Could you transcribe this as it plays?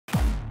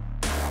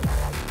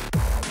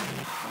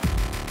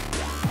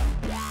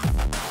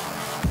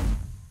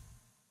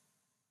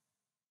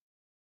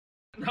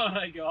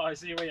Hey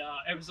guys, here we are,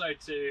 episode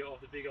 2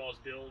 of the Big Oz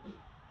build.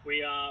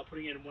 We are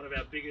putting in one of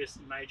our biggest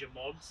major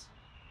mods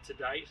to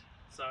date.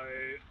 So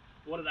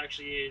what it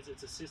actually is,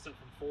 it's a system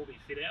from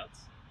FITOUT.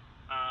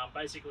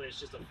 Basically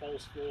it's just a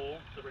false floor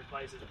that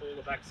replaces all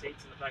the back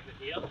seats in the back of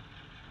here.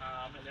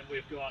 And then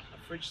we've got a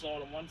fridge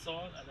slide on one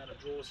side and then a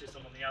drawer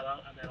system on the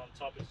other, and then on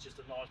top is just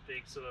a nice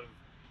big sort of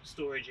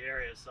storage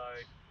area. So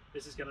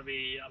this is going to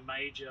be a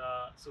major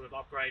sort of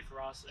upgrade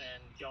for us,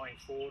 and going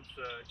forward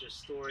for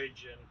just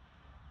storage and,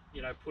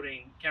 you know,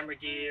 putting camera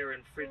gear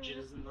and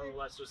fridges and all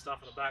that sort of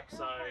stuff in the back.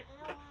 So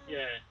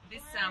yeah,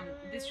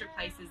 this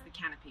replaces the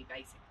canopy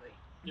basically.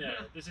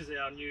 Yeah, this is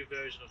our new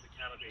version of the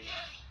canopy,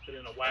 but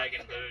in a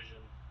wagon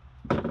version.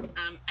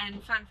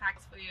 And fun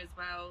facts for you as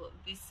well,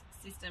 this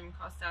system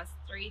cost us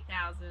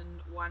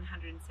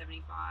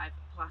 $3,175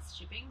 plus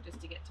shipping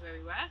just to get to where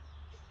we were.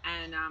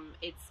 And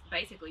it's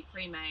basically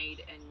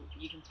pre-made and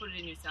you can put it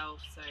in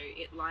yourself, so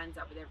it lines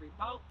up with every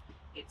bolt.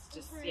 It's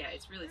just, yeah,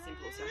 it's really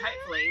simple. So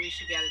hopefully we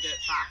should be able to do it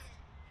fast.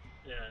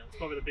 Yeah, it's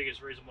probably the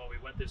biggest reason why we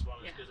went this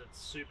one, is because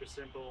it's super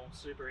simple,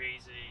 super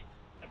easy,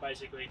 and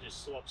basically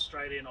just slots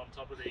straight in on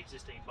top of the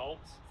existing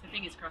bolts. So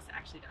fingers crossed it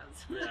actually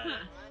does.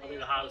 Yeah, I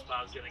think the hardest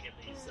part is going to get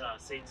these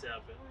seats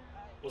out, but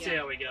we'll see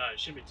how we go. It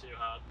shouldn't be too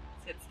hard.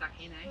 Let's get stuck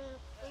in, eh?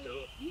 Let's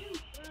do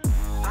it.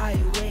 I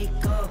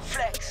wake up,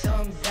 flex,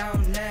 thumb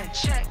down now,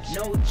 check,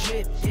 no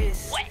drip,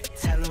 this wet,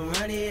 tell them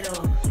run it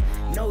up,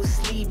 no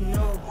sleep,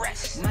 no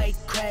rest, might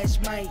crash,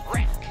 might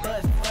wreck,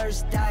 but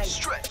first I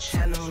stretch,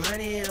 tell them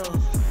run it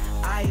up,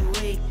 I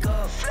wake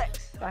up,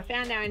 flex. So I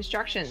found our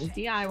instructions,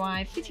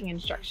 DIY fitting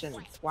instructions,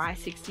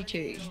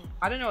 Y62.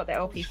 I don't know what the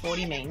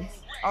LP40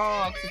 means.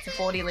 Oh, because it's a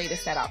 40 litre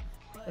setup,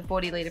 the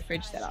 40 litre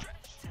fridge setup.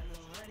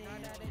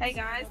 Hey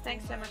guys,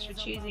 thanks so much for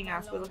choosing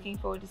us. We're looking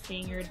forward to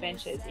seeing your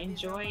adventures.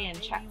 Enjoy and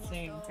chat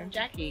soon. From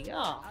Jackie.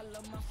 Oh,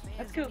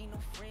 that's cool.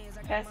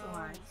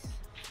 Personalised.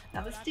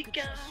 Another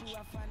sticker.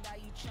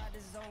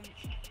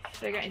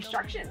 So we got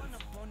instructions.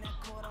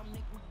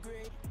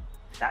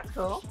 That's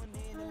cool.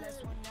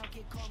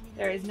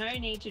 There is no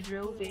need to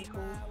drill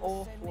vehicles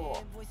or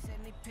floor.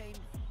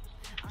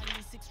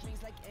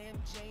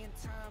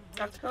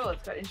 That's cool.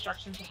 It's got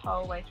instructions the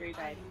whole way through,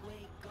 babe.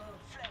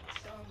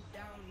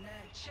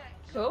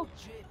 Cool.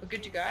 We're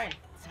good to go. I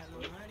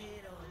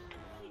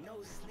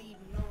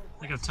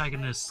think I've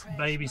taken this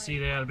baby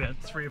seat out about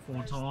 3 or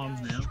 4 times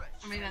now.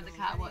 And we've had the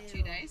car, what,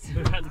 2 days?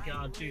 We've had the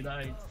car 2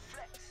 days.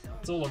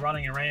 It's all the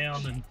running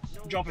around and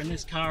dropping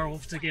this car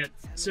off to get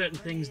certain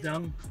things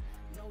done.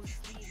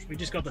 We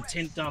just got the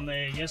tent done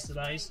there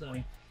yesterday,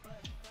 so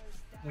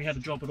we had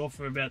to drop it off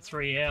for about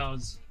 3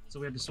 hours. So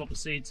we had to swap the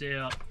seats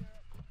out,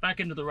 back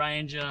into the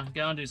Ranger,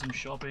 go and do some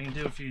shopping,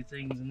 do a few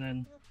things, and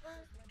then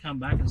come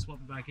back and swap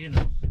it back in.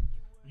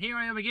 Here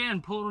I am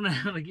again, pulling it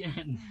out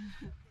again.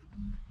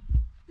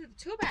 The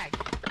tool bag.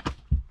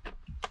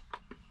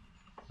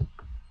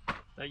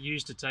 That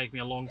used to take me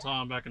a long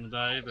time back in the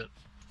day, but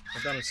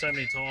I've done it so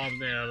many times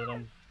now that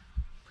I'm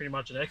pretty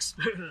much an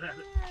expert at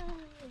it.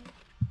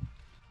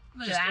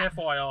 Just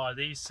FYI,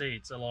 these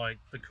seats are like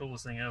the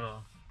coolest thing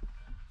ever.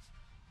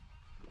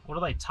 What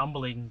are they,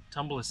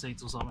 tumbler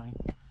seats or something?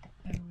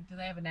 Do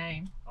they have a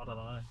name? I don't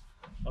know.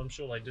 I'm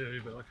sure they do,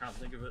 but I can't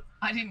think of it.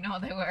 I didn't know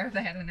what they were if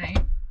they had a name.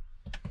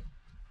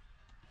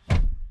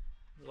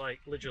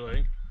 Like,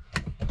 literally.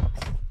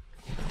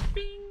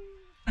 Bing!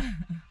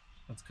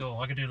 That's cool.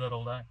 I could do that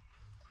all day.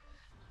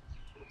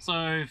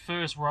 So,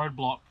 first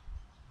roadblock.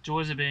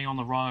 Joys of being on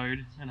the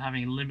road and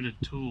having limited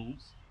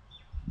tools.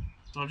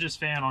 So I've just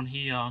found on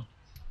here,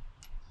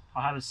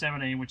 I had a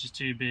 17, which is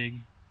too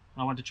big.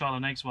 I went to try the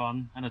next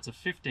one, and it's a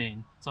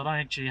 15. So I don't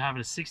actually have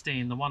a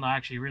 16, the one I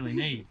actually really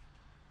need.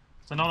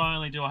 So not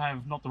only do I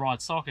have not the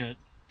right socket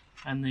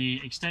and the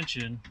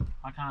extension,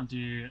 I can't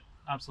do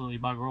absolutely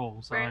bugger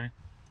all. So I'm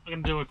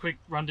going to do a quick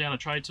rundown of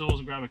trade tools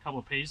and grab a couple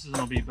of pieces and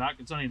I'll be back.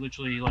 It's only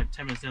literally like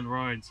 10 minutes down the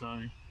road,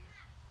 so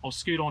I'll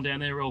scoot on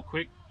down there real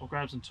quick. I'll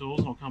grab some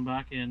tools and I'll come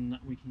back and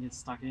we can get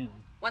stuck in.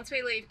 Once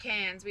we leave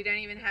Cairns, we don't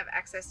even have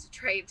access to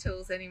trade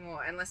tools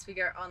anymore unless we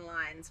go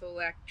online. So all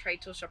our trade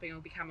tool shopping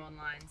will become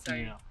online. So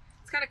yeah,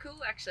 it's kind of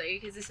cool actually,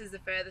 because this is the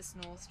furthest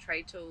north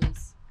trade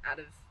tools out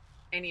of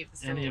any of the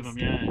stores. Any of them,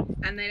 yeah.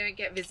 And they don't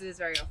get visitors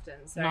very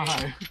often. So no.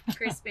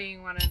 Chris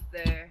being one of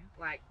the,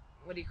 like,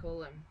 what do you call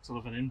them? Sort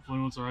of an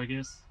influencer, I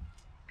guess.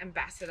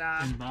 Ambassador,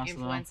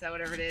 influencer,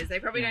 whatever it is. They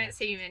probably don't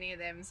see many of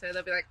them, so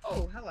they'll be like,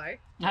 oh, hello.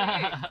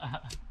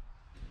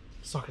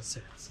 Socket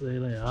sets, there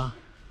they are.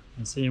 You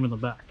can see them in the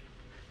back.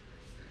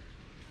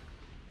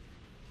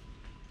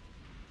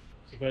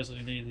 So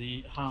basically need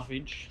the 1/2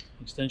 inch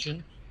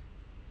extension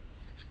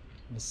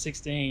and a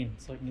 16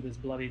 so I can get this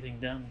bloody thing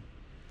done.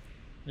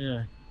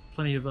 Yeah,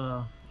 plenty of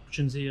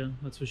options here,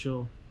 that's for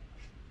sure.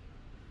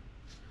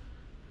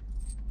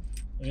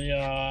 We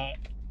are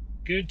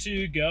good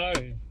to go.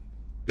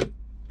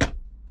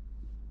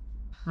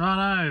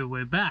 Righto,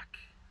 we're back.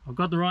 I've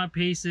got the right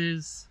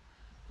pieces,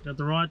 got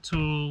the right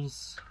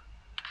tools.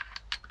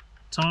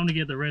 Time to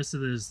get the rest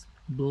of this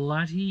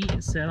bloody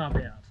setup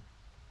out.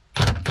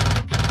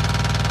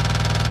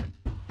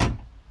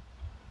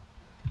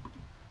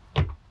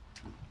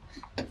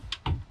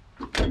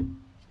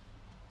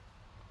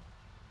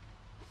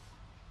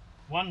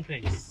 1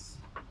 piece.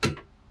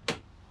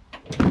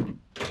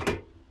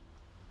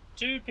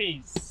 2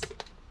 piece.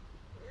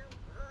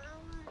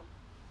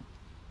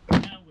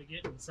 Now we're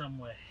getting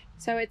somewhere.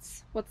 So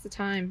it's, what's the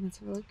time? Let's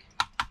have a look.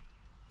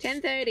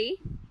 10:30.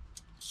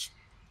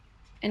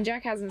 And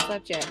Jack hasn't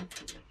slept yet.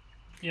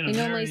 He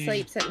normally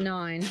sleeps at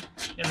 9. He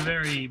had a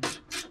very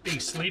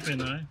big sleep-in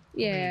though.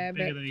 Yeah,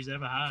 bigger than he's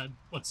ever had.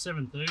 What,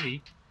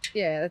 7:30?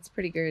 Yeah, that's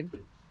pretty good.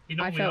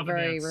 I felt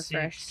very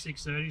refreshed.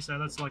 6:30, so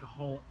that's like a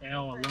whole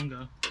hour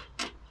longer.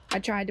 I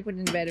tried to put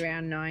him to bed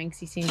around 9 because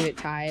he seemed a bit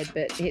tired,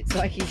 but it's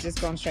like he's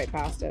just gone straight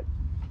past it.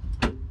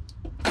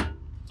 I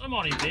don't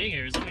mind him being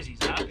here as long as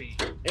he's happy.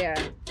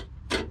 Yeah.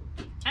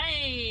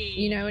 Hey!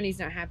 You know when he's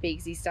not happy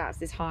because he starts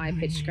this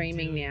high-pitched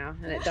screaming now,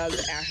 and it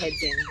does our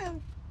heads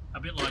in. A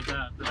bit like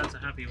that, but that's a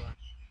happy one.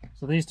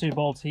 So these 2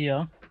 bolts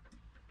here,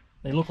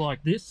 they look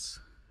like this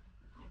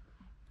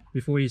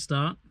before you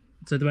start.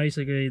 So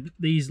basically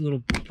these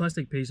little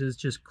plastic pieces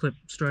just clip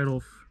straight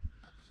off,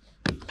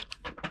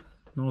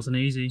 nice and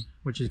easy,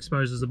 which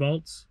exposes the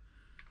bolts,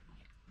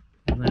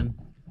 and then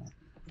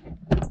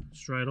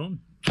straight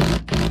on.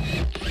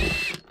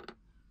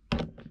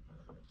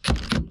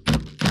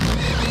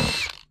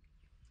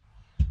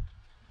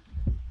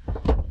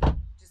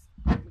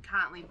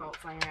 Can't leave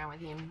bolts lying around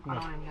with him. I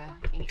don't want him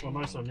to eat. Well,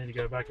 most of them need to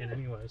go back in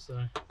anyway,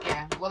 so.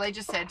 Yeah, well, they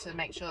just said to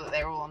make sure that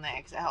they're all on there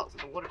because it helps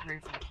with the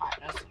waterproof and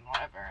tightness and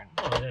whatever. And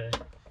oh, yeah.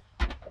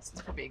 That's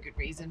probably a good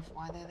reason for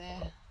why they're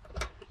there.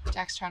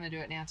 Jack's trying to do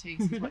it now too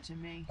because he's watching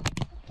me.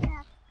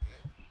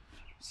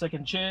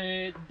 Second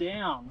chair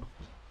down.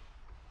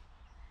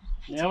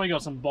 Now we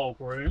got some bulk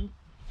room.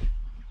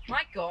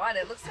 My God,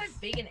 it looks so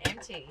big and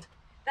empty.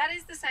 That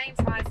is the same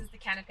size as the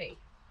canopy.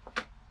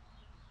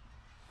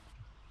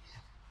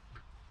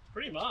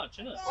 Pretty much,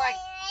 isn't it? Like,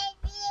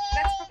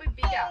 that's probably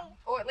bigger,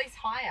 or at least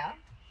higher.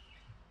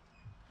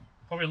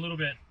 Probably a little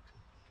bit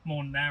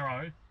more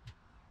narrow,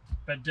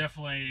 but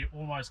definitely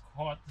almost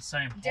quite the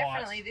same height.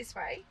 Definitely this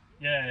way.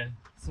 Yeah,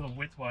 sort of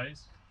widthways,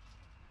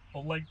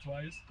 or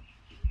lengthways.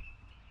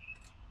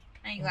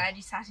 Are you glad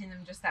you sat in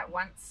them just that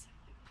once?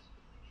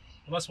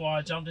 Well, that's why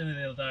I jumped in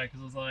there the other day,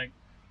 because I was like,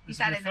 you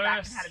sat in the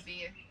back and had a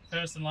beer.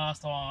 First and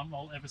last time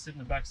I'll ever sit in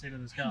the back seat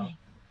of this car.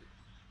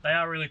 They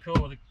are really cool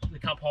with the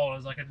cup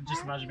holders. I can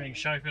just imagine being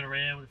chauffeured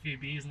around with a few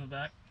beers in the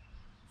back,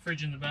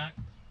 fridge in the back.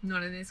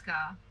 Not in this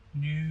car.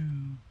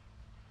 No.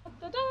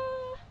 Da-da!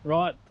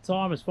 Right, the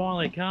time has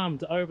finally come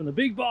to open the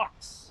big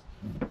box.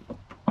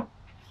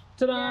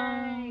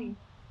 Ta-da! Yay.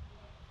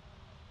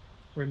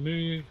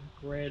 Remove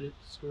red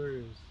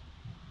screws.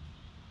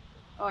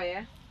 Oh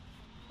yeah.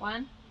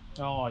 1,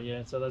 Oh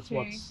yeah, so that's 2,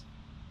 what's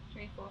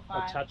 3, 4,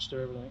 5. attached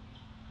to everything.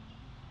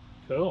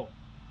 Cool.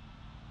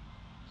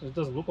 So it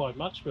doesn't look like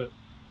much, but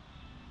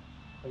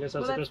I guess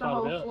that's the best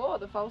part about it. Floor,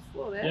 the false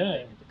floor there.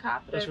 Yeah, the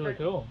carpet. that's really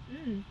cool.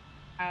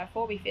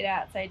 4B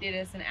FITOUT, they did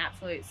us an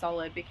absolute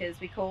solid because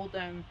we called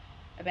them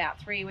about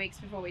 3 weeks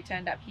before we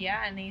turned up here,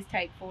 and these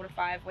take 4 to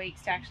 5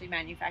 weeks to actually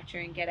manufacture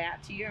and get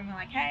out to you. And we're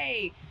like,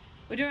 hey,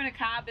 we're doing a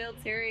car build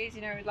series,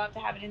 you know, we'd love to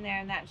have it in there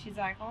and that. And she's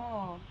like,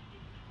 oh,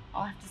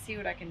 I'll have to see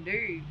what I can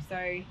do.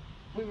 So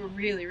we were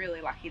really,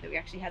 really lucky that we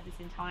actually had this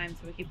in time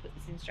so we could put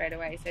this in straight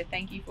away. So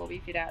thank you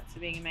 4B FITOUT for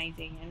being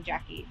amazing, and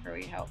Jackie for all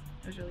your help.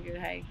 It was really good,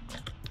 hey?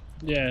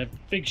 Yeah,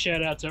 big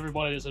shout out to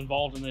everybody that's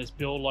involved in this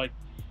build. Like,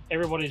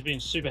 everybody's been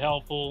super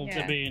helpful. Yeah.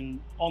 They've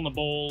been on the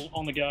ball,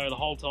 on the go the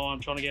whole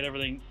time, trying to get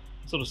everything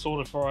sort of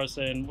sorted for us,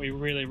 and we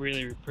really,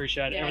 really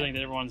appreciate everything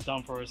that everyone's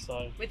done for us.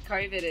 So with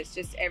COVID, it's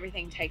just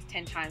everything takes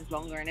 10 times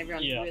longer, and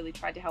everyone's really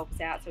tried to help us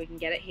out so we can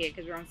get it here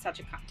because we're on such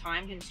a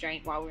time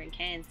constraint while we're in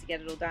Cairns to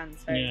get it all done.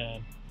 So yeah,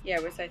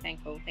 we're so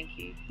thankful. Thank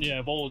you. Yeah,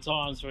 of all the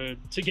times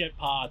to get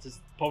parts, it's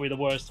probably the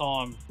worst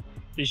time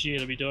this year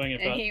to be doing it.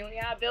 And but here we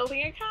are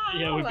building a car.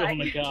 Yeah, we're building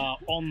the car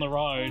on the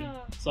road.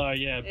 So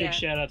yeah, big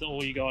shout out to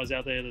all you guys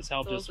out there that's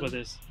helped us with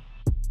this.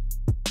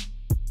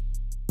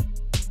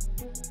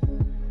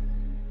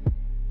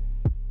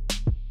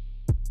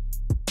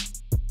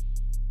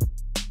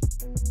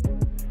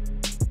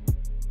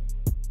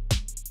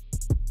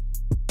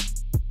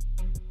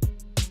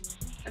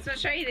 So I'll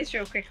show you this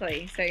real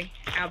quickly. So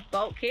our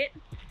bolt kit,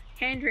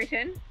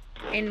 handwritten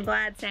in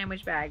Glad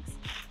sandwich bags.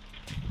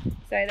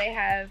 So they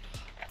have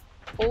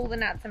all the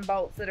nuts and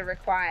bolts that are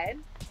required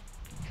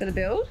for the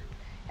build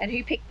and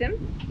who picked them,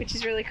 which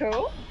is really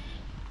cool.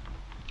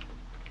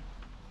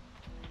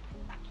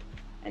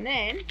 And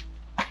then,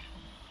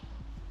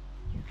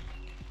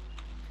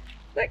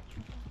 look,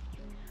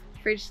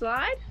 fridge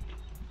slide.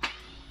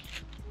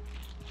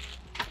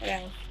 What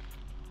else?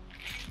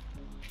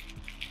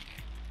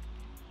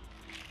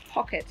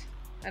 Pocket.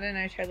 I don't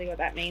know totally what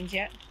that means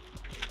yet.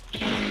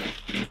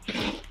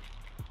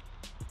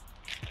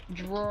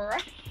 Drawer.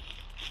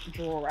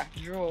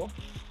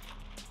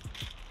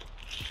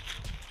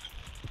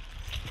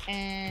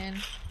 And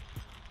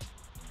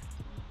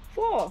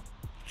floor.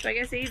 So I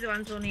guess these are the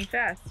ones we'll need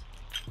first.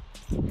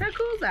 How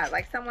cool is that?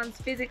 Like someone's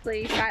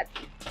physically sat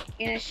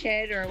in a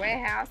shed or a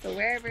warehouse or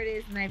wherever it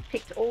is and they've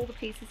picked all the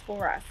pieces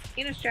for us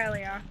in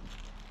Australia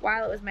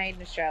while it was made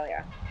in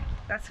Australia.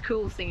 That's the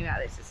coolest thing about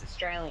this, it's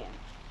Australian.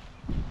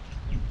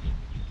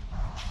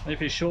 If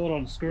you're short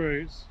on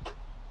screws,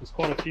 there's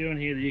quite a few in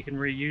here that you can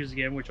reuse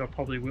again, which I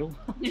probably will.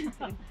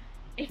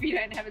 If you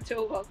don't have a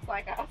toolbox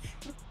like us,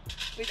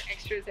 with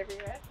extras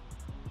everywhere.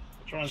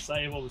 I'm trying to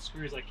save all the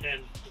screws I can.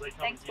 They come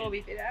Thanks,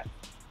 Bobby, for that.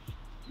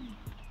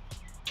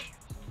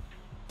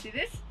 See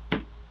this?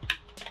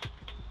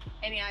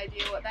 Any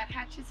idea what that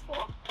hatch is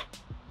for?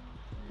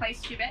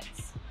 Place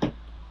chivettes,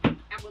 and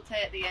we'll tell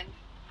you at the end.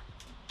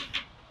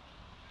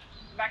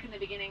 Back in the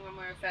beginning when we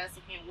were first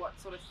looking at what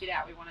sort of fit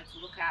out we wanted to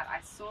look at, I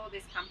saw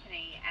this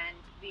company and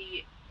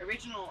the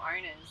original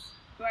owners,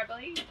 who I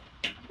believe,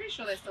 I'm pretty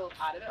sure they're still a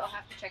part of it, I'll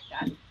have to check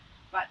that,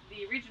 but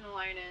the original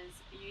owners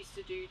used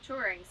to do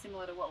touring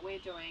similar to what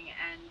we're doing,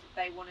 and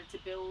they wanted to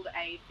build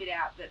a fit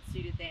out that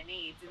suited their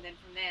needs, and then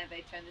from there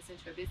they turned this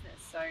into a business.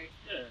 So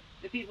yeah,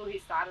 the people who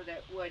started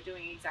it were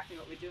doing exactly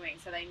what we're doing,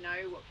 so they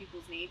know what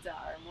people's needs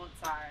are and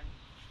wants are, and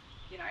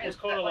you know, it's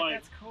kind of like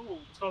that's cool.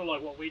 It's kind of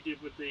like what we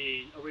did with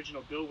the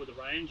original build with the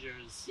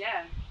Rangers.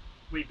 Yeah.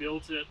 We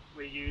built it,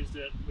 we used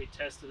it, we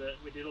tested it,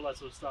 we did all that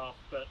sort of stuff,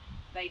 but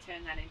they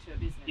turned that into a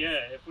business.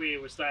 Yeah, if we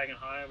were staying at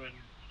home and,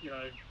 you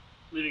know,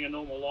 living a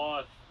normal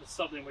life, it's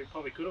something we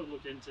probably could have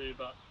looked into,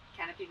 but...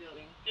 Canopy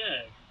building.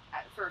 Yeah.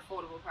 For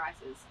affordable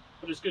prices.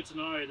 But it's good to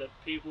know that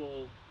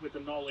people with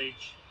the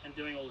knowledge and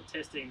doing all the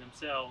testing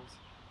themselves,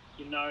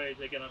 you know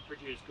they're going to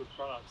produce good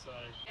products. So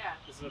yeah,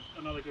 this is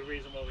another good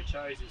reason why we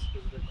chose this,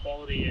 because of the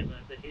quality and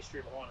the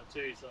history behind it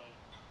too. So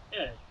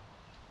yeah,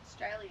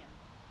 Australian,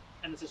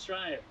 and it's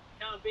Australian.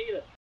 Can't beat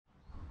it.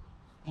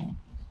 All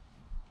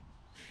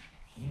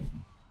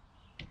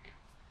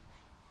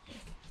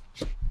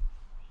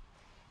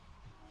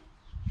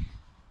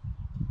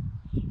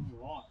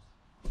right.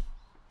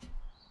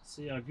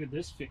 See how good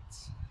this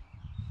fits.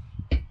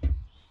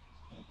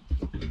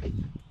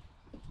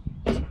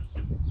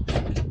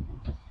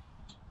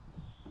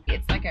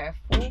 It's like a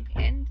fork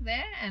end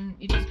there, and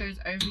it just goes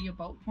over your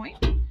bolt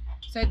point.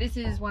 So this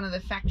is one of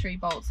the factory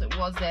bolts that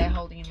was there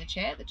holding in the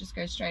chair that just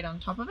goes straight on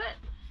top of it.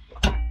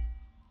 There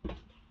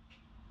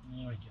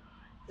we go.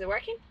 Is it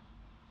working?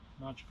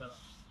 Much better.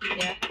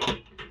 Yeah.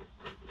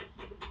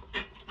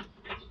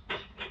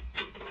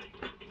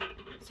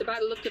 So by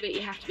the look of it,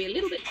 you have to be a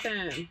little bit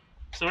firm.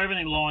 So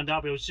everything lined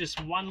up. It was just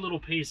one little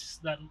piece,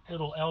 that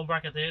little L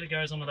bracket there that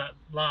goes onto that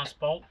last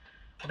bolt.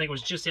 I think it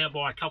was just out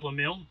by a couple of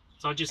mil.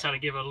 So I just had to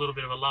give it a little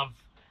bit of a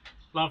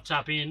love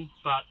tap in,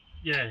 but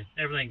yeah,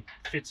 everything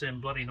fits in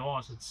bloody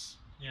nice. It's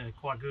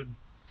quite good.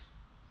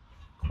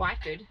 Quite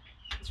good.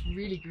 It's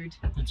really good.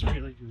 It's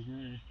really good,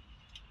 yeah.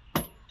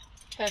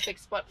 Perfect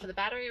spot for the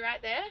battery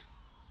right there.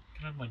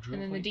 Can I have my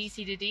drill, and then please?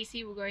 The DC to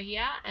DC will go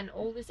here, and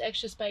all this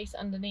extra space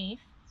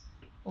underneath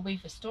will be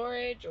for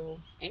storage or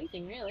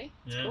anything really.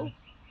 It's cool.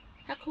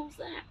 How cool's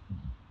that?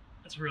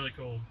 That's really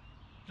cool.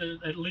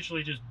 It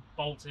literally just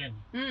bolts in.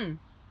 Mm.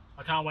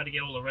 I can't wait to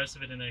get all the rest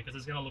of it in there because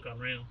it's going to look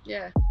unreal.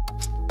 Yeah.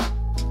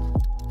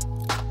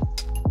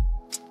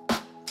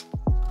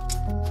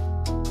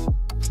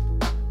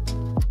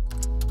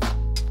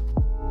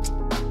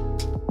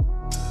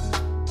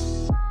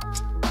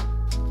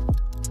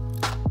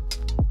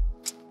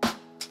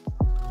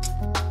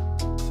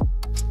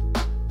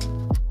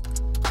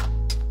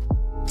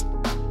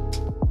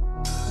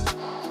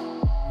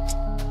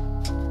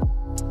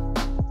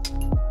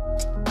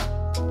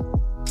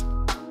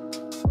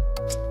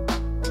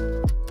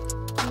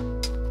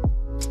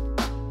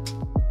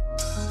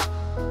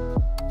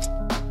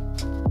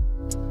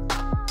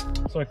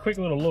 So a quick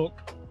little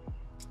look.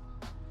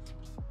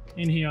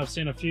 In here I've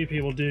seen a few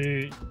people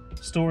do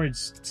storage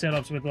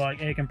setups with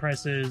like air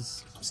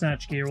compressors,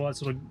 snatch gear, all that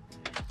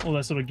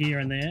sort of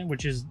gear in there,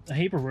 which is a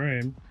heap of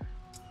room.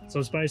 So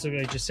it's basically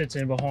it just sits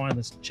in behind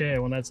this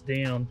chair when that's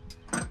down.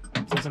 So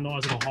it's a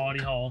nice little hidey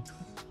hole.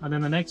 And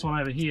then the next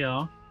one over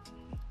here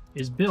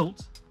is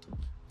built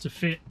to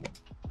fit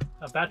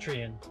a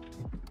battery in.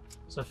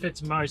 So it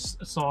fits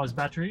most size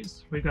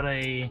batteries. We've got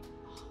a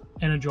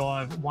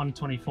Energive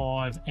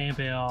 125 amp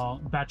hour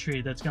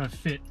battery that's going to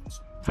fit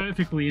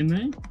perfectly in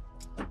there.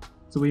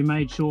 So we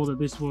made sure that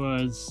this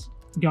was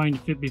going to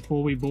fit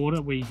before we bought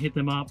it. We hit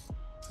them up,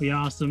 we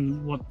asked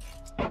them what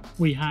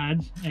we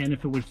had and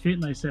if it would fit,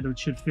 and they said it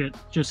should fit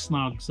just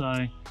snug. So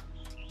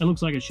it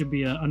looks like it should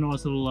be a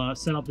nice little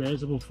setup there,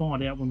 so we'll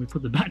find out when we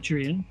put the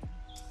battery in.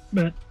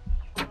 But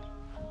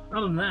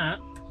other than that,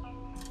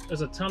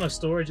 there's a ton of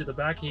storage at the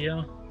back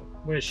here.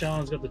 Where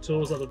Sian's got the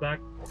tools at the back,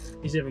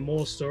 he's even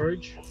more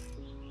storage.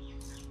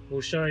 We'll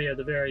show you at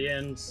the very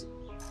end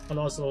a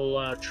nice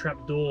little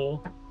trap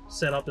door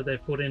setup that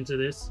they've put into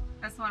this.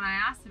 That's the one I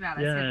asked about.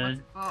 I said, what's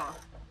it for?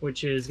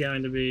 Which is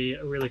going to be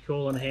really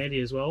cool and handy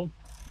as well.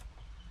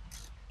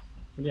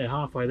 And yeah,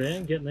 halfway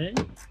there, getting there.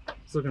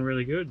 It's looking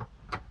really good.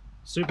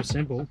 Super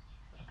simple.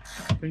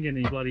 Couldn't get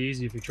any bloody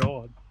easier if you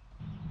tried.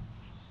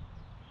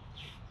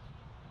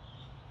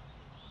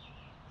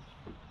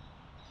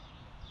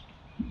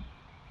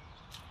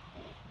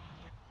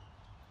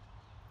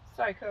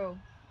 So cool.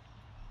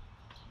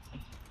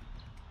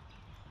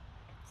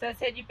 So I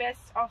said you're best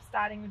off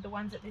starting with the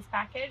ones at this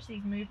package,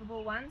 these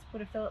movable ones.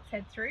 Put a Phillips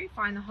head through,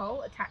 find the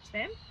hole, attach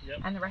them,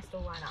 and the rest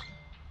will line up.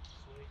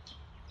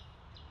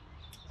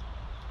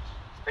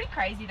 pretty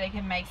crazy they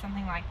can make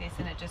something like this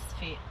and it just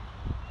fit.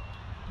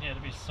 Yeah, to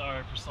be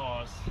so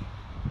precise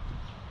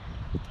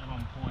and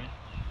on point.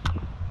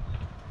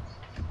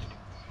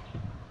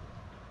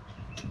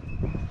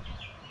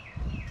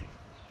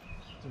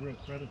 It's a real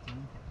credit to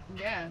them.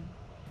 Yeah.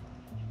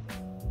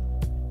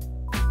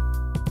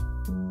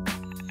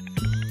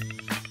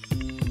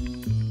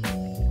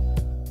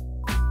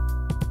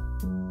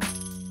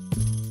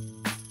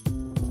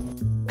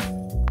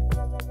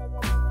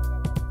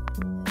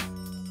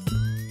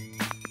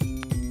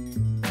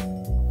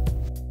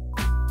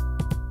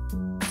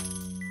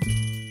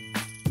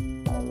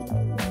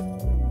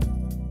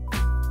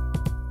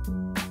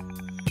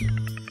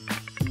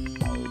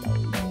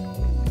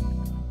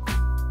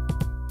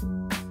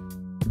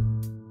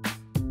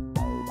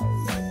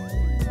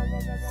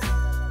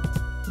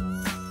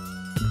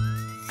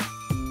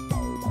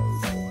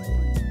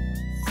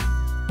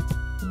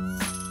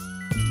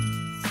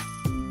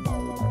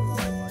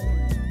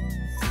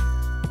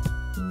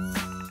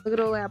 Look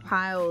at all our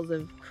piles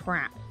of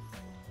crap.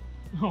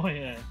 Oh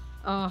yeah.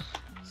 Oh,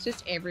 it's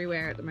just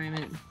everywhere at the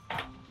moment.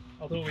 I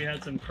thought we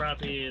had some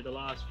crap here the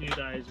last few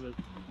days with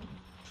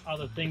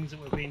other things that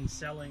we've been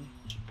selling.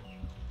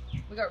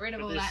 We got rid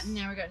of all that and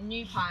now we've got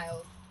new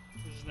piles.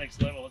 This is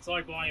next level. It's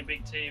like buying a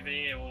big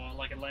TV or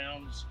like a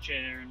lounge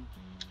chair, and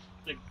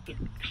the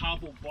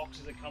cardboard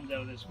boxes that comes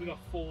out of this. We got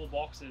 4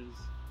 boxes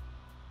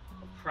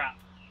of crap.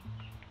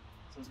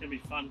 So it's going to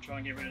be fun to try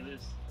and get rid of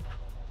this.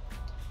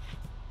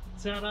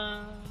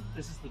 Ta-da!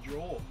 This is the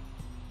drawer.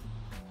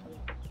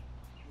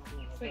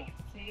 Sweet.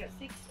 So you got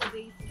 6 of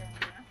these to go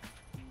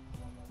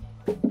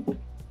in now.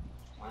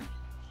 1.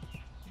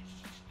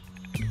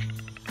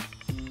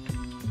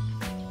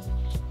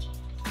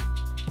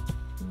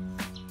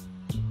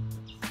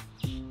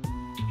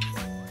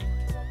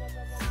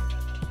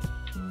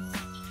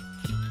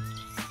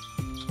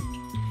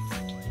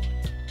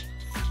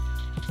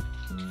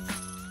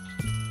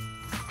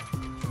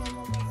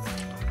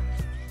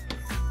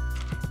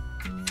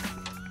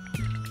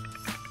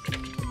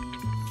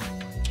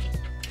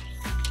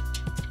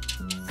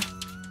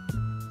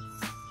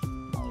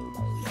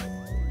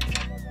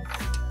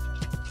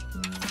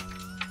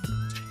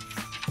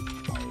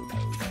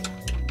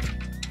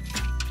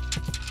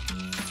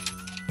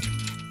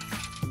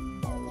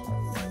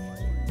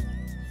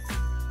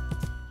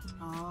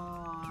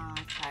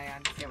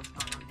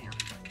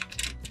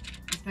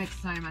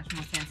 Makes so much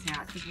more sense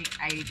now. It took me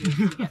ages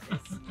to get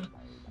this.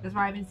 That's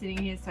why I've been sitting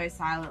here so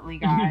silently,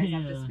 guys. Yeah.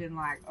 I've just been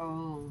like,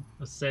 oh,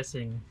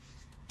 Assessing.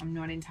 I'm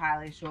not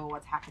entirely sure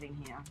what's happening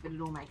here, but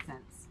it all makes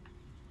sense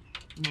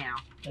now.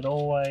 It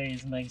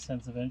always makes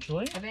sense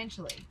eventually.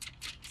 Eventually.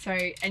 So,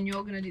 and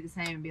you're going to do the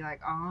same and be like,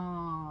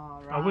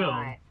 oh, right. I will.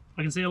 I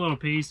can see a lot of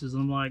pieces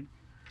and I'm like,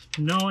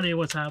 no idea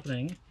what's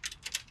happening,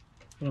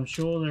 but I'm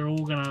sure they're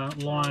all going to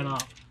line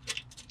up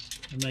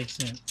and make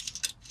sense.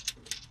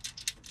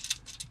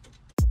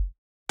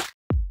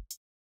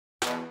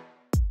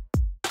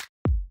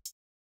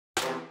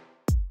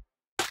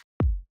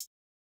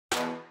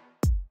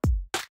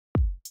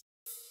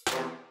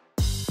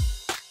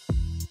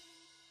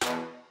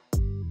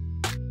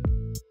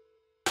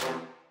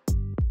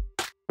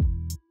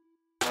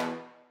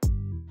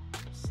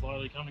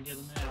 Slowly coming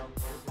together now.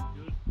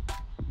 Good.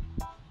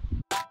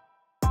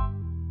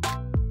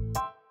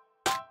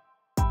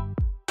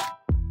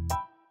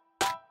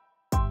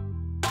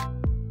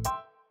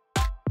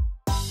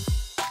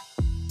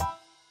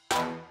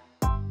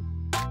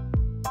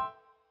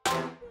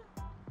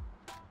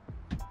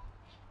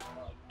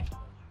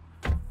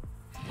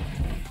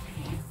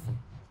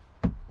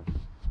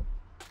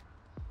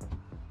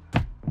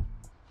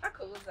 How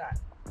cool is that?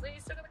 Look,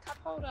 you still got the cup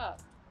holder.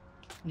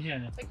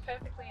 Yeah, It's like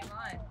perfectly in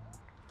line.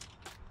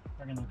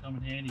 I reckon they'll come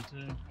in handy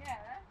too. Yeah.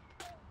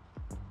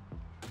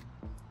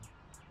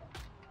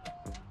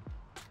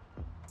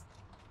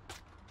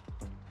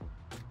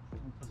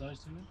 We'll put those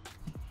two in.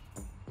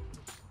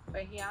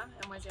 We're here,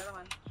 and where's the other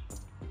one?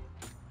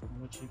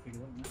 I'll let you figure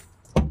that one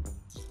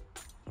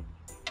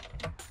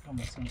out.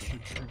 Common sense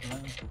should prevail.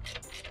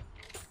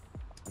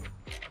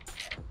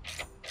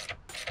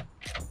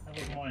 That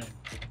was mine.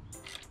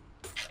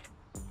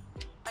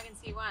 I can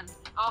see one.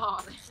 Oh.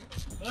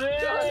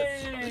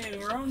 Hey,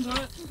 we're on to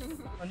it.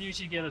 I knew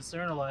she'd get it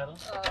sooner or later.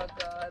 Oh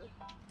god.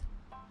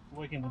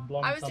 Working with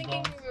blonde I was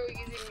sometimes. thinking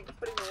we were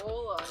putting the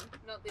wall on,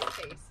 not this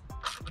piece.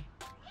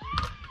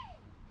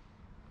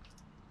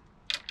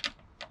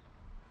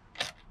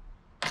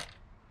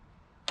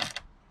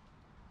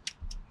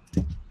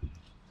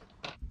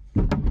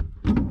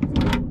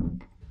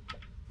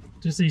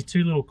 Just these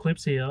 2 little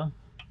clips here.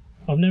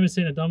 I've never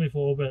seen it done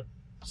before, but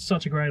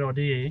such a great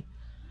idea.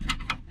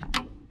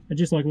 They're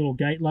just like little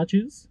gate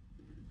latches.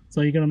 So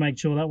you're going to make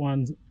sure that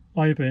one's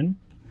open,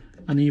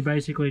 and then you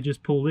basically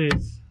just pull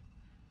this,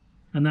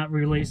 and that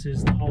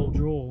releases the whole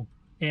drawer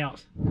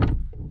out.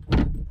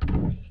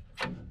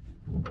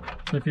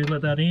 So if you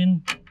let that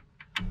in,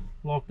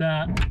 lock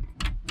that,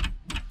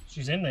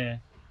 she's in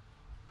there.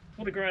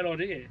 What a great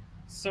idea.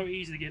 So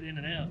easy to get in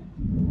and out.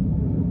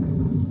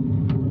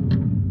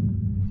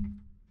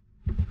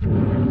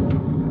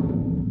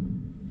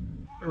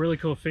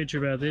 cool feature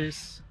about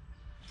this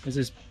is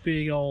this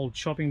big old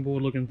chopping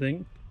board looking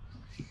thing.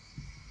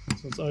 So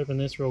let's open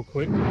this real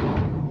quick.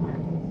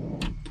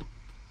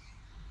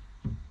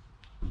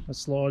 It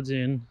slides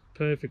in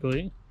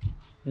perfectly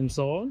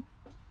inside.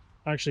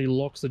 Actually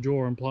locks the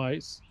drawer in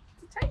place.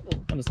 It's a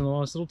table. And it's a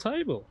nice little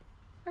table.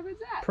 How good's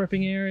that?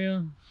 Prepping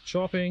area,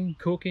 chopping,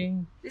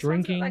 cooking, This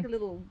drinking. one's got like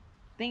a little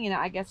thing in it,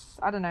 I guess.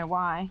 I don't know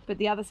why. But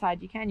the other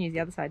side, you can use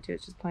the other side too.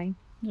 It's just plain.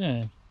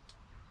 Yeah.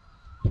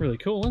 Really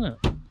cool, isn't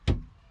it?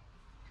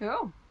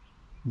 Cool.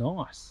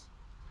 Nice.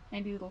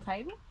 Handy little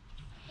table.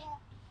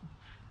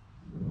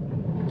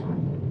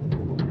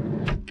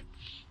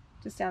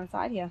 Just down the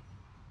side here.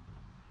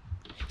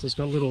 So it's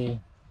got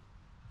little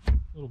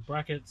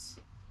brackets.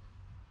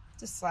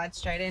 Just slide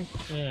straight in.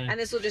 Yeah. And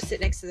this will just sit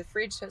next to the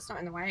fridge, so it's not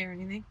in the way or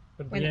anything.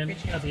 But when the at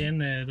fridge the goes in.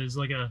 end there, there's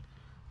like a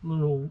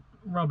little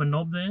rubber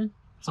knob there.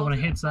 So when it Holds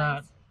it in hits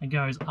that, place. it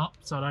goes up,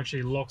 so it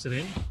actually locks it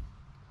in.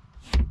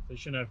 So you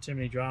shouldn't have too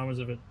many dramas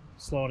of it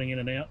sliding in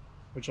and out,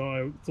 which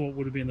I thought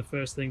would have been the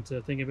first thing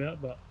to think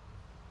about. But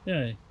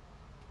yeah,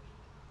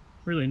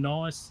 really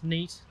nice,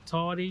 neat,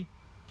 tidy,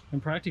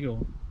 and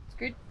practical. It's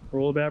good. We're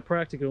all about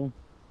practical.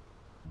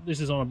 This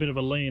is on a bit of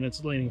a lean,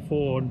 it's leaning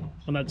forward,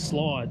 and that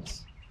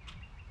slides,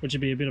 which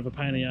would be a bit of a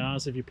pain in the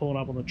ass if you're pulling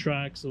up on the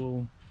tracks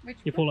or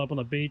you pull up on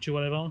the beach or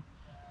whatever.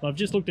 But I've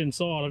just looked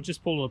inside, I've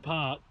just pulled it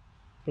apart,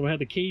 but we had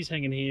the keys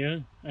hanging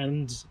here,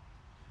 and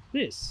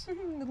this.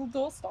 Little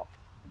doorstop.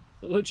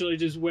 It literally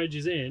just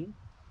wedges in.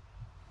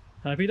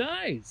 Happy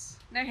days.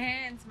 No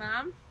hands,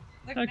 Mum.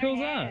 Look, How no cool is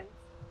that? hands.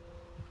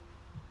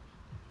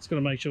 Just got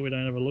to make sure we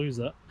don't ever lose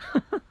that.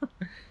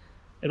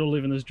 It'll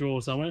live in this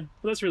drawer somewhere.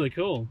 But that's really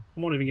cool. I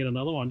might even get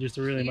another one just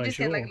to really You make just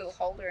sure. get like a little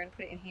holder and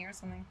put it in here or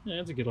something. Yeah,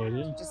 that's a good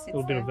idea. It just A sits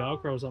little bit of there.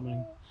 Velcro or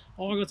something.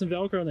 Oh, I got some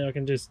Velcro in there. I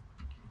can just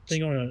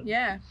thing on it.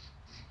 Yeah.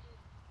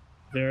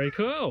 Very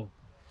cool.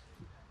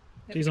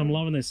 Geez, I'm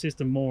loving this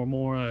system more and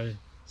more. Eh?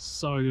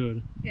 So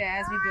good. Yeah,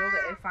 as we build it,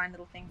 we find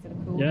little things that are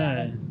cool. about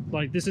Yeah, it.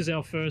 like this is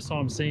our first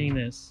time seeing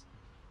this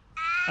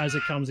as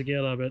it comes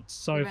together, but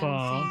so We've only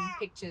far seen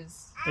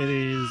pictures. it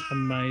is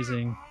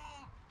amazing.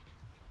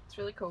 It's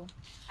really cool.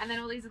 And then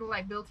all these little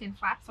like built-in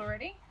flaps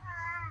already.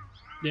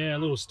 Yeah,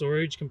 little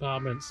storage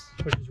compartments,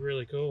 which is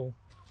really cool.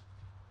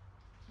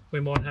 We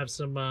might have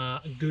some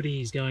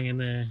goodies going in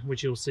there,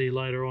 which you'll see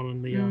later on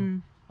in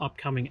the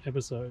upcoming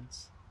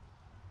episodes.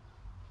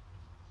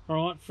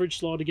 All right, fridge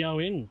slide to go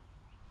in.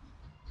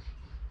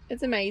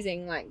 It's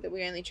amazing, like, that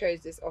we only chose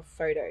this off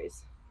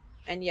photos,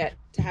 and yet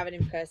to have it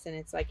in person,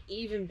 it's like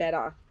even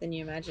better than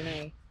you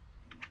imagine.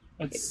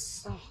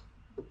 It's Oh,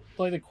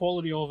 like the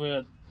quality of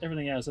it,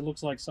 everything else. It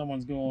looks like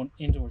someone's gone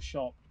into a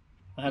shop.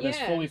 They have this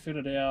Yeah. fully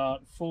fitted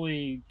out,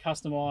 fully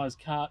customized,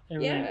 cut,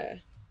 everything. yeah,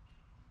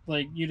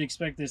 Like you'd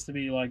expect this to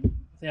be like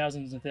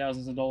thousands and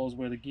thousands of dollars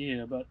worth of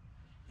gear, but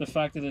the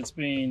fact that it's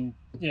been,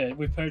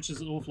 we've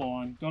purchased it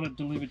offline, got it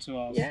delivered to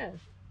us, yeah.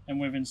 and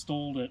we've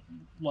installed it.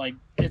 Like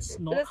it's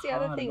not But that's the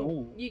hard other at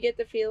all. thing. You get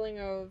the feeling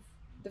of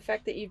the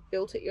fact that you've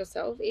built it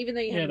yourself, even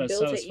though you Yeah, haven't that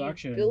built it.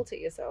 satisfaction. You built it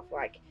yourself.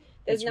 Like,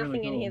 there's It's really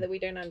nothing in cool. here that we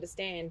don't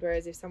understand.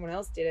 Whereas if someone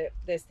else did it,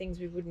 there's things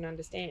we wouldn't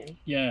understand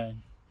Yeah,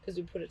 because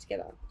we put it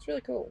together. It's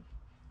really cool.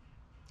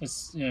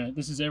 this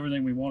is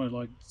everything we wanted.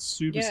 Like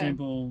super Yeah.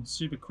 simple,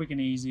 super quick and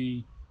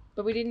easy.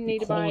 But we didn't need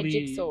to buy a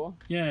Quality- jigsaw.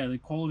 Yeah, the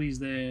quality's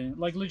there.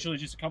 Like literally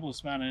just a couple of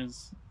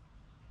spanners,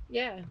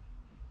 Yeah.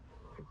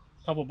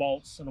 couple of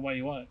bolts, and away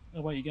you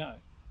go.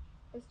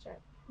 Let's check.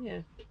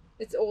 Yeah.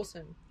 It's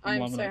awesome. I'm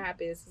loving so it.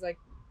 happy. This is like,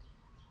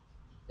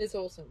 it's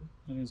awesome.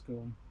 It is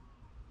cool.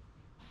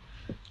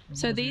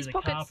 So Reminds me these of the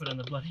pockets- carpet and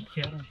the bloody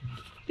counter.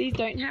 These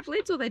don't have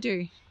lids, or they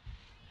do?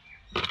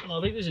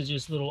 I think this is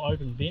just little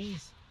open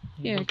bins.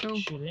 You Yeah, put cool.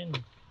 Shit in.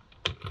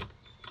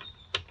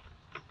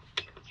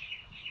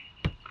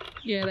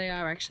 Yeah, they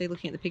are actually,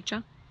 looking at the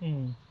picture.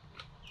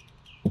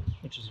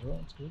 Which is right.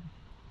 It's good.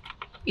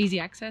 Easy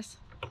access.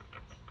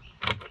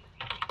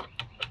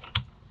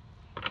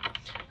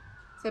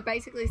 So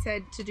basically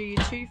said to do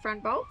your 2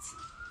 front bolts.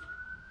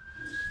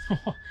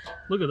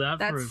 Look at that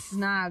for That's a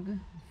snug.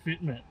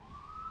 fitment.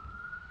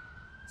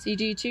 So you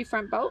do your 2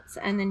 front bolts,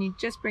 and then you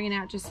just bring it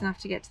out just enough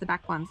to get to the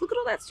back ones. Look at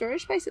all that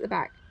storage space at the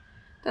back.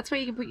 That's where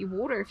you can put your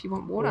water if you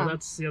want water. Well,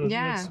 that's the other.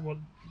 Yeah. That's what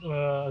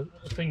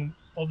thing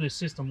of this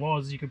system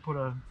was. You could put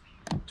a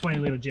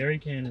 20-litre jerry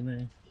can in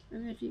there. I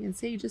don't know if you can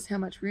see just how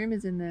much room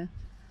is in there.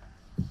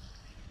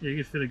 Yeah, you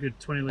could fit a good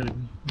 20-litre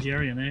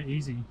jerry in there,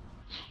 easy.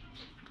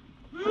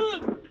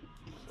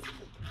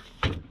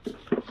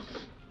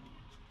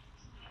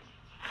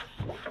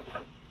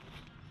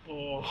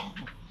 Oh,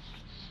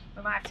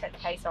 We might have to take the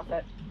case off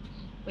it.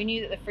 We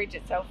knew that the fridge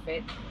itself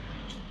fit.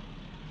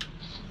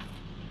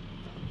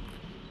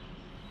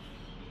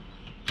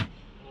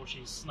 oh,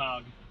 she's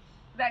snug.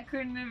 That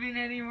couldn't have been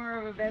any more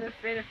of a better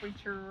fit if we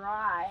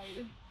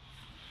tried.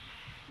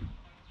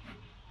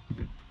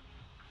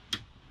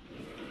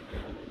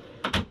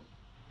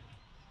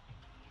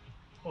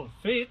 Oh, it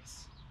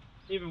fits,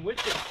 even with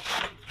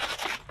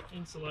the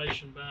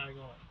insulation bag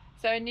on.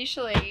 So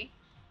initially,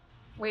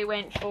 we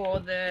went for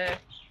the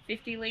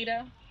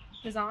 50-litre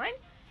design,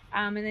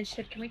 And then she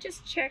said, can we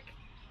just check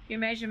your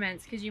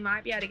measurements, because you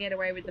might be able to get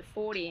away with the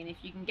 40, and if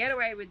you can get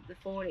away with the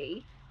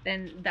 40,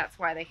 then that's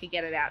why they could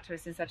get it out to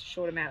us in such a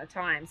short amount of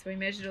time. So we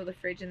measured all the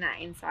fridge and that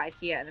inside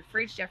here, and the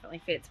fridge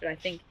definitely fits, but I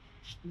think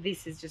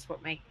this is just what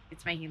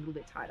it's making it a little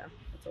bit tighter.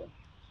 That's all.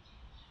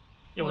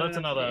 Yeah, well, that's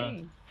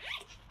another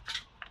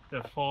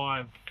the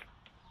 5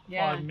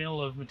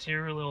 mil of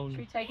material and should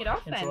we take it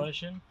off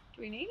insulation. Then?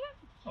 Do we need it?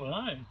 I don't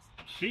know.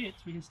 It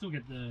fits. We can still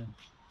get the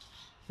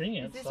thing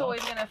out. Is this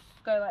always going to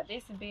go like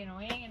this and be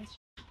annoying? And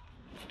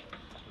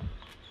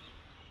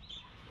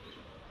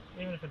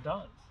even if it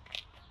does,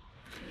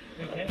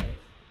 who cares?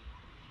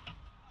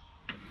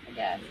 I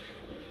guess.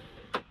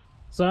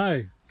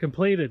 So,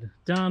 completed,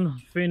 done,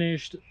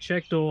 finished,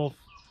 checked off.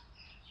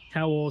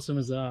 How awesome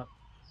is that?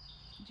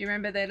 Do you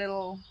remember their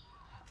little,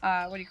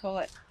 what do you call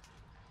it?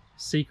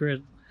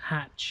 Secret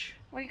hatch.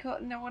 What do you call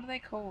it? No, what are they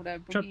called? A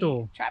boogie...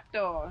 Trapdoor.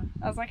 Trapdoor.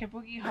 I was like a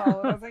boogie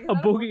hole. I was like, a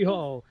boogie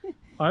hole.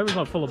 I hope it's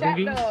not full of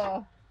boogies.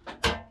 Trapdoor.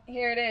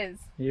 Here it is.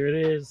 Here it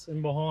is,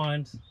 and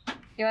behind.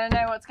 You want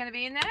to know what's going to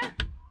be in there?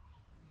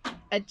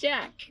 A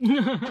jack.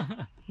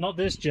 Not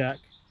this jack.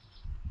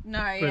 No,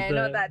 yeah,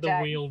 not that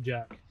jack. The wheel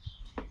jack.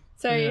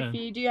 So if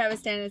you do have a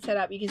standard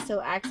setup, you can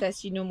still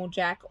access your normal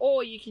jack,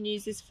 or you can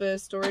use this for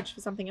storage for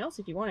something else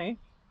if you want to.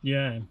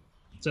 Yeah.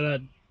 So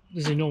that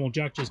this is a normal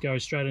jack, just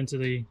goes straight into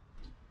the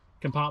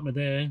compartment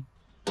there.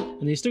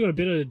 And you still got a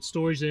bit of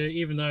storage there,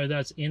 even though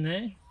that's in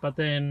there. But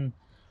then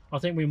I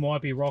think we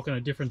might be rocking a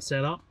different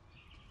setup.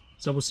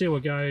 So we'll see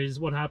what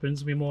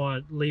happens. We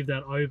might leave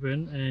that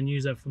open and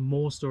use that for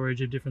more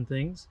storage of different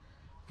things.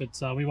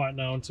 But we won't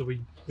know until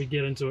we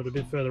get into it a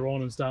bit further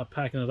on and start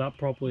packing it up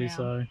properly. Yeah.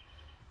 So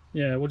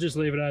yeah, we'll just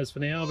leave it as for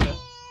now, but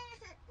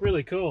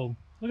really cool.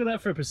 Look at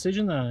that for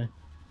precision though.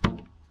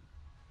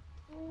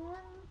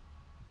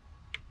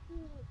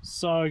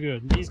 So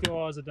good. These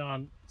guys have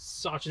done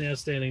such an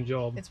outstanding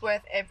job. It's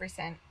worth every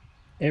cent.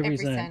 Every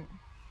cent.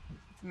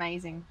 It's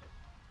amazing.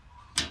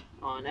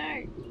 Oh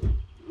no.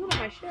 Look at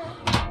my shirt.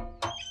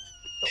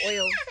 The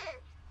oil.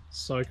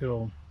 So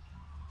cool.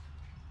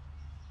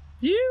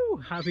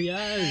 You happy as.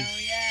 Oh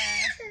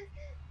yeah.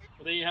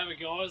 Well, there you have it,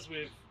 guys.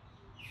 We've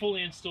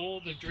fully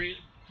installed the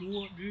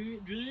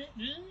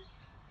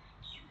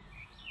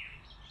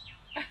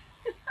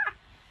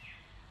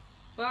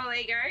Well, there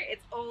you go.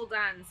 It's all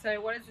done.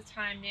 So what is the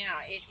time now?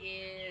 It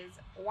is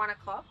 1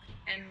 o'clock,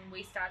 and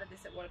we started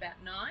this at what,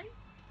 about 9?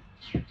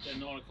 At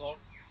 9 o'clock.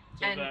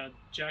 So about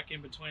Jack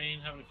in between,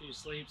 having a few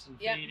sleeps and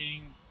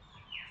feeding.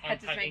 Had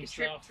to make a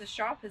trip to the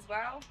shop as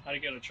well. Had to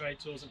go to Trade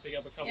Tools and pick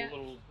up a couple of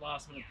little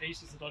last minute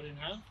pieces that I didn't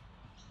have.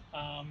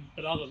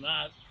 But other than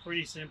that,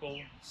 pretty simple.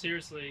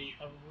 Seriously,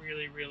 a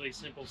really, really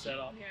simple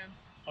setup. Yeah.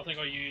 I think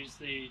I used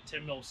the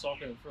 10mm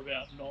socket for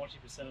about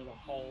 90% of the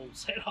whole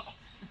setup.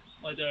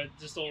 Like they're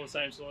just all the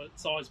same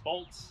size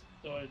bolts.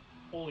 They're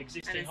all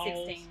existing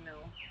holes. And a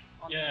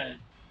 16mm on the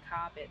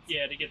car bits.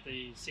 Yeah, to get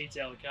the seats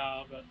out of the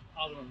car. But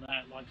other than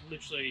that, like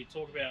literally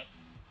talk about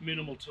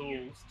minimal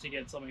tools to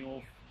get something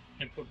off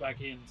and put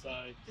back in. So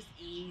just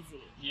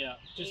easy. Yeah,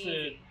 just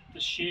the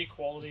sheer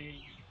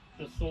quality,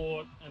 the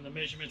thought, and the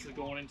measurements that are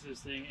going into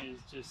this thing is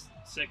just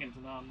second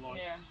to none.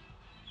 Like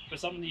for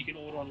something that you can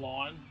order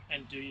online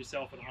and do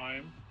yourself at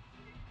home,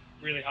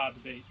 really hard to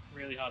beat.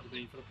 Really hard to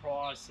beat. For the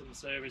price and the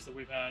service that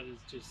we've had is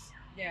just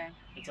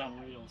it's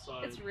unreal.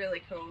 So it's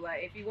really cool.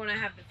 Like if you want to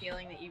have the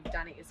feeling that you've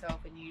done it yourself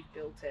and you've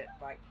built it,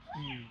 like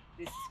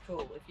this is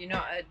cool. If you're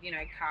not a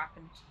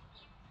carpenter.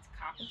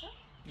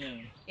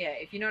 Yeah,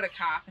 if you're not a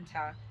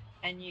carpenter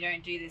and you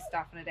don't do this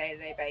stuff on a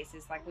day-to-day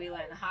basis, like we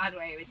learned the hard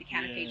way with the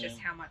canopy, just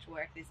how much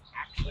work this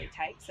actually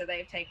takes. So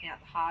they've taken out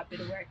the hard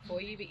bit of work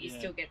for you, but you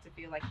still get to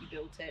feel like you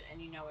built it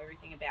and you know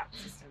everything about the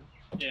system.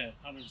 Yeah,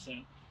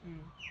 100%.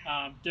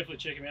 Definitely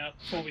check them out.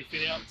 Corby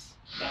FITOUTs.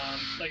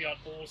 They got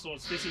all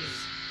sorts. This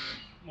is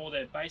more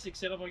their basic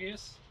setup, I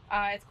guess.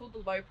 It's called the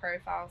low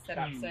profile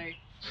setup. So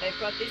they've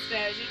got this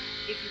version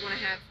if you want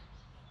to have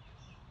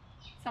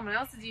someone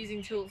else is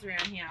using tools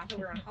around here. I thought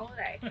we were on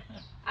holiday.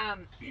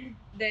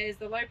 There's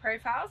the low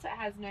profile, so it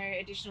has no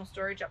additional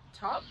storage up the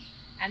top.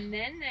 And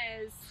then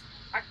there's,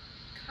 I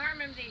can't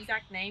remember the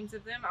exact names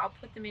of them. I'll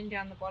put them in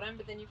down the bottom.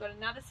 But then you've got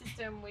another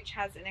system which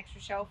has an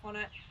extra shelf on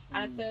it,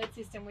 and a third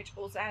system which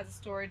also has a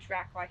storage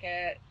rack, like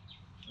that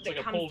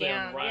comes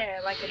down,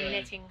 like a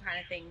netting kind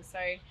of thing. So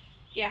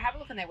yeah, have a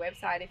look on their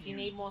website. If you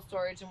need more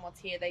storage than what's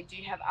here, they do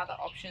have other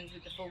options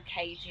with the full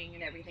caging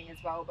and everything as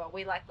well. But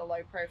we like the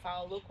low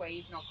profile look where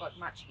you've not got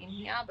much in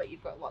here, but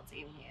you've got lots in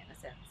here in a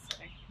sense. So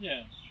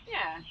yeah.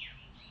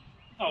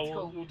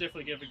 Oh, we'll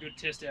definitely give a good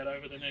test out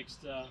over the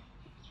next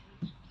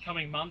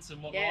coming months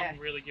and whatnot, and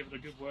really give it a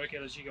good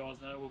workout. As you guys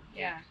know,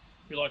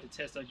 we like to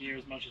test our gear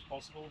as much as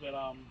possible. But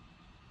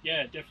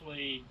yeah,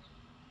 definitely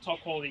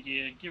top quality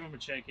gear. Give them a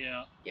check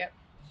out. Yep.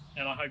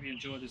 And I hope you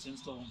enjoyed this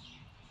install.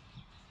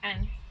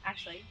 And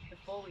actually,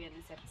 before we end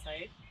this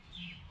episode,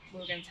 we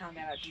were going to tell them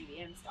about our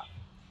GVM stuff.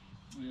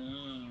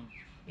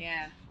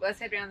 Yeah. Well, let's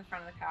head around the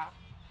front of the car.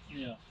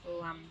 Yeah.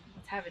 We'll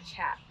let's have a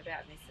chat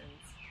about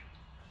Nissans.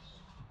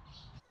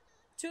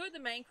 Two of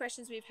the main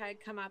questions we've had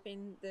come up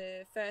in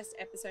the first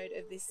episode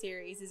of this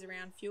series is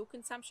around fuel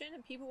consumption,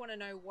 and people want to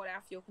know what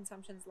our fuel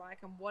consumption is like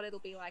and what it'll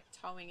be like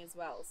towing as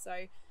well.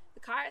 So the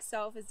car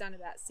itself has done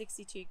about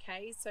 62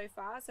 Ks so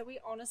far, so we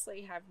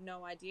honestly have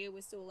no idea.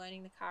 We're still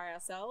learning the car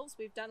ourselves.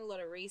 We've done a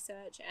lot of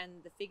research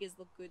and the figures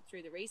look good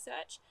through the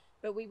research,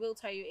 but we will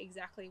tell you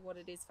exactly what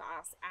it is for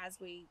us as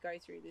we go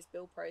through this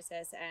build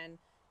process and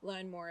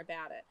learn more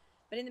about it.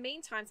 But in the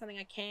meantime, something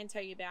I can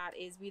tell you about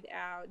is with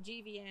our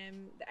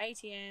GVM, the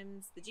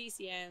ATMs, the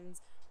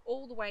GCMs,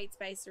 all the weights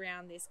based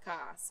around this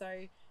car.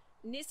 So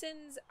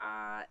Nissans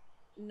are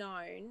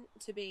known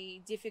to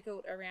be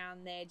difficult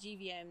around their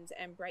GVMs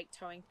and brake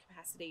towing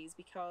capacities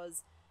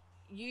because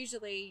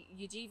usually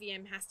your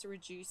GVM has to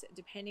reduce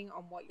depending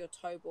on what your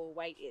tow ball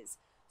weight is.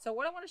 So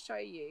what I want to show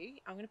you,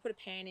 I'm going to put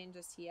a pan in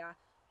just here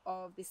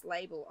of this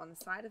label on the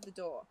side of the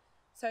door.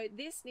 So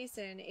this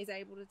Nissan is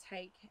able to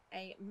take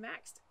a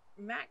max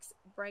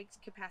brake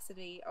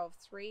capacity of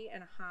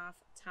 3.5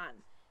 ton.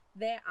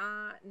 There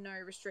are no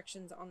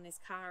restrictions on this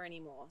car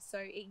anymore. So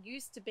it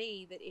used to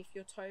be that if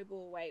your tow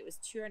ball weight was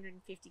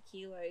 250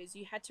 kilos,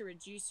 you had to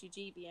reduce your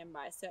GVM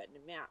by a certain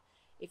amount.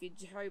 If your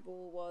tow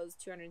ball was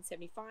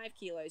 275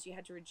 kilos, you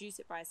had to reduce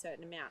it by a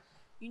certain amount.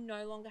 You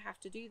no longer have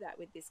to do that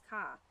with this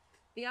car.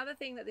 The other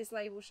thing that this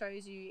label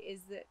shows you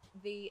is that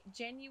the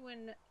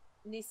genuine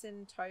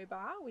Nissan tow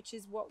bar, which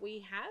is what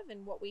we have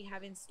and what we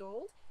have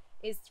installed,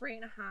 is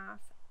 3.5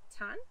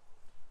 ton,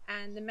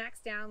 and the max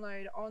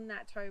download on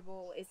that tow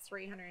ball is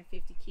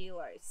 350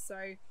 kilos.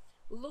 So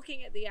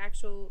looking at the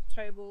actual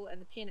tow ball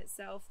and the pin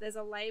itself, there's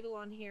a label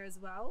on here as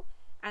well,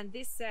 and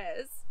this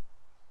says,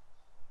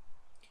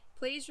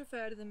 please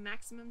refer to the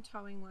maximum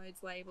towing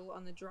loads label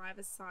on the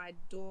driver's side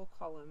door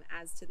column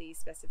as to these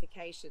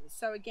specifications.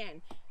 So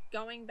again,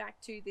 going back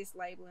to this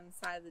label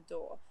inside of the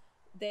door,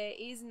 there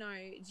is no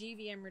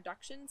GVM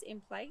reductions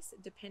in place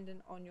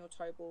dependent on your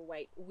tow ball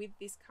weight with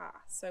this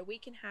car. So we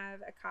can have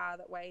a car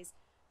that weighs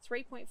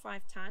 3.5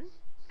 ton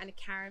and a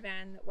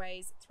caravan that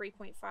weighs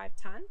 3.5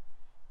 ton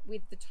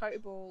with the tow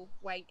ball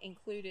weight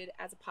included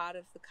as a part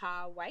of the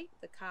car weight,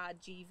 the car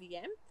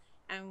GVM,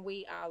 and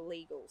we are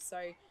legal.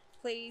 So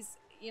please,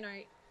 you know,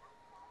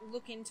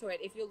 look into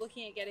it. If you're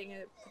looking at getting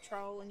a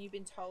patrol and you've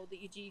been told that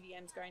your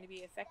GVM is going to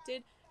be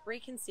affected,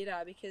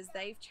 reconsider, because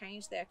they've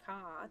changed their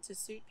car to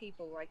suit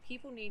people. Like,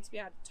 people need to be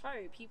able to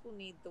tow, people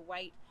need the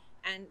weight,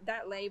 and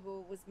that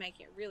label was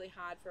making it really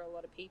hard for a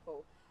lot of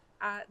people.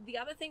 The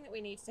other thing that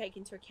we need to take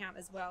into account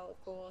as well, of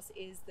course,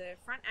 is the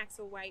front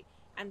axle weight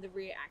and the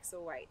rear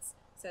axle weights,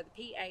 so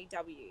the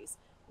PAWs.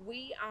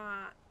 We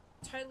are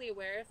totally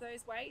aware of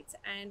those weights,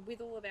 and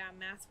with all of our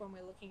maths, when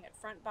we're looking at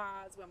front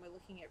bars, when we're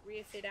looking at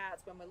rear fit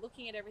outs, when we're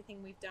looking at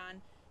everything we've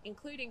done,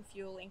 including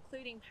fuel,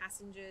 including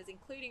passengers,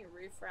 including a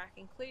roof rack,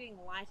 including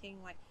lighting,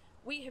 like,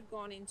 we have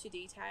gone into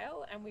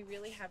detail and we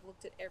really have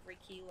looked at every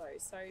kilo.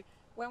 So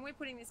when we're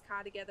putting this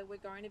car together, we're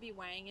going to be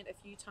weighing it a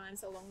few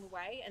times along the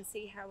way and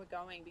see how we're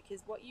going,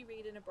 because what you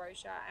read in a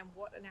brochure and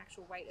what an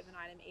actual weight of an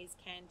item is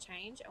can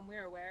change, and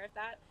we're aware of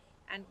that,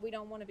 and we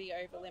don't want to be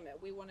over limit.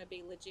 We want to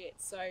be legit.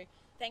 So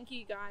thank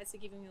you guys for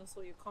giving us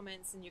all your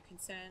comments and your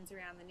concerns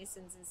around the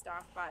Nissans and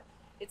stuff, but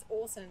it's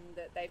awesome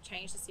that they've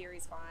changed the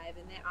Series 5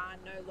 and there are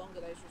no longer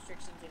those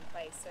restrictions in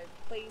place. So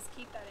please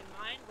keep that in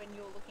mind when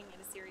you're looking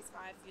at a Series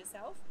 5 for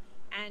yourself.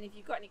 And if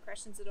you've got any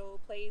questions at all,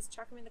 please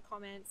chuck them in the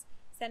comments,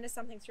 send us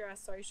something through our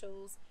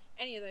socials,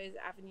 any of those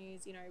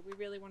avenues. You know, we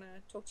really want to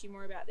talk to you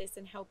more about this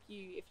and help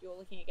you if you're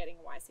looking at getting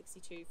a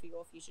Y62 for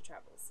your future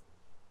travels.